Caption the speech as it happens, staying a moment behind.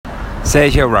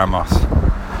Sergio Ramos.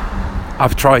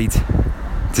 I've tried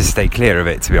to stay clear of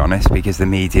it, to be honest, because the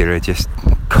media are just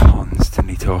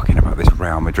constantly talking about this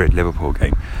Real Madrid-Liverpool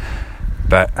game.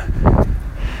 But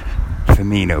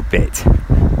Firmino bit,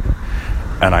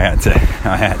 and I had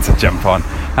to jump on.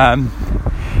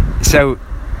 So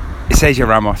Sergio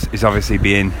Ramos is obviously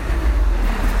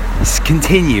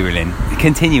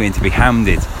continuing to be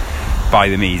hounded by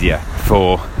the media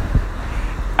for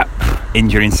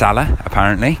injuring Salah,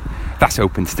 apparently. That's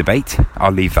open to debate.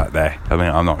 I'll leave that there. I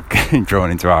mean, I'm not drawn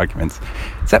into arguments.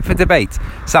 Except for debate.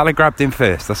 Salah grabbed him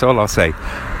first, that's all I'll say.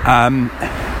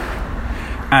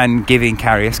 And giving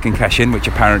Karius concussion, which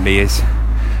apparently is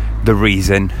the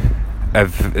reason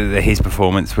of his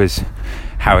performance was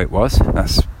how it was.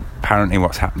 That's apparently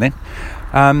what's happening.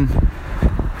 I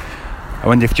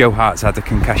wonder if Joe Hart's had a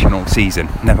concussion all season.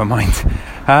 Never mind.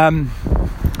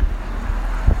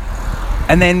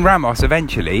 And then Ramos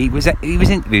eventually he was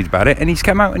interviewed about it, and he's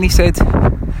come out and he said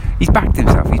he's backed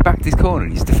himself, he's backed his corner,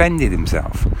 he's defended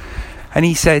himself, and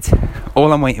he said,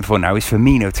 all I'm waiting for now is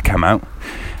Firmino to come out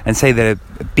and say that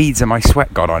beads of my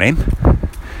sweat got on him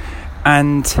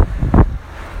and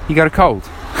he got a cold.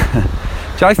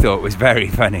 Which I thought was very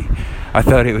funny. I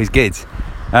thought it was good.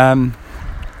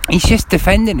 He's just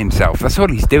defending himself. That's all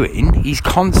he's doing. He's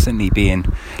constantly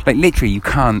being, like, literally, you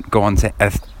can't go onto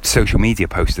a social media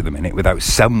post at the minute without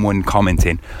someone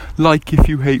commenting, like if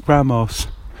you hate Ramos,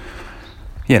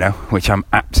 you know, which I'm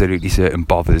absolutely certain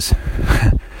bothers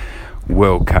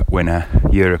World Cup winner,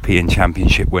 European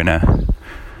Championship winner,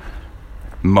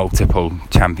 multiple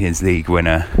Champions League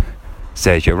winner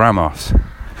Sergio Ramos.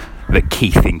 That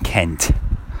Keith in Kent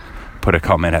put a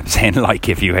comment up saying, like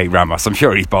if you hate Ramos. I'm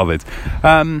sure he's bothered.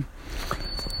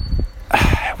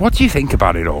 What do you think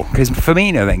about it all? Because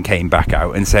Firmino then came back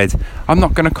out and said, I'm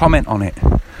not going to comment on it.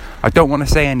 I don't want to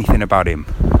say anything about him.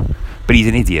 But he's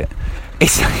an idiot.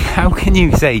 It's like, how can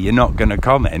you say you're not going to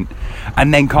comment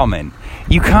and then comment?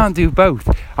 You can't do both.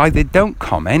 Either don't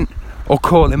comment or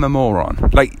call him a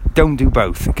moron. Like, don't do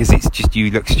both, because it's just,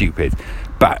 you look stupid.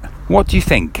 But what do you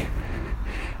think?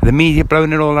 The media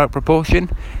blowing it all out of proportion?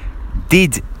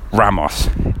 Did Ramos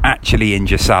actually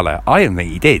injure Salah? I don't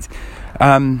think he did.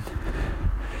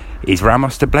 Is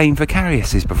Ramos to blame for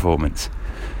Karius' performance?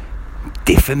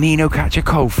 Did Firmino catch a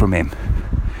cold from him?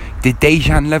 Did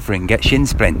Dejan Lovren get shin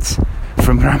splints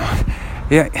from Ramos?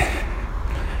 Yeah.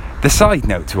 The side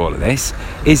note to all of this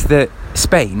is that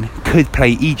Spain could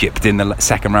play Egypt in the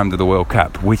second round of the World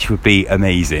Cup, which would be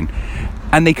amazing.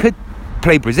 And they could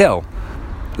play Brazil.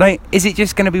 Like, is it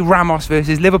just going to be Ramos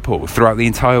versus Liverpool throughout the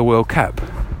entire World Cup?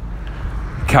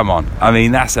 Come on. I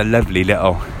mean, that's a lovely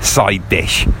little side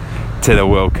dish to the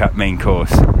World Cup main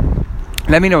course.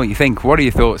 Let me know what you think. What are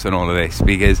your thoughts on all of this?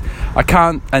 Because I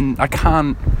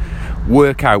can't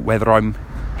work out whether I'm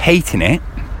hating it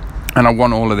and I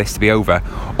want all of this to be over,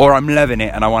 or I'm loving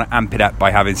it and I want to amp it up by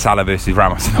having Salah versus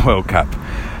Ramos in the World Cup.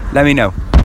 Let me know.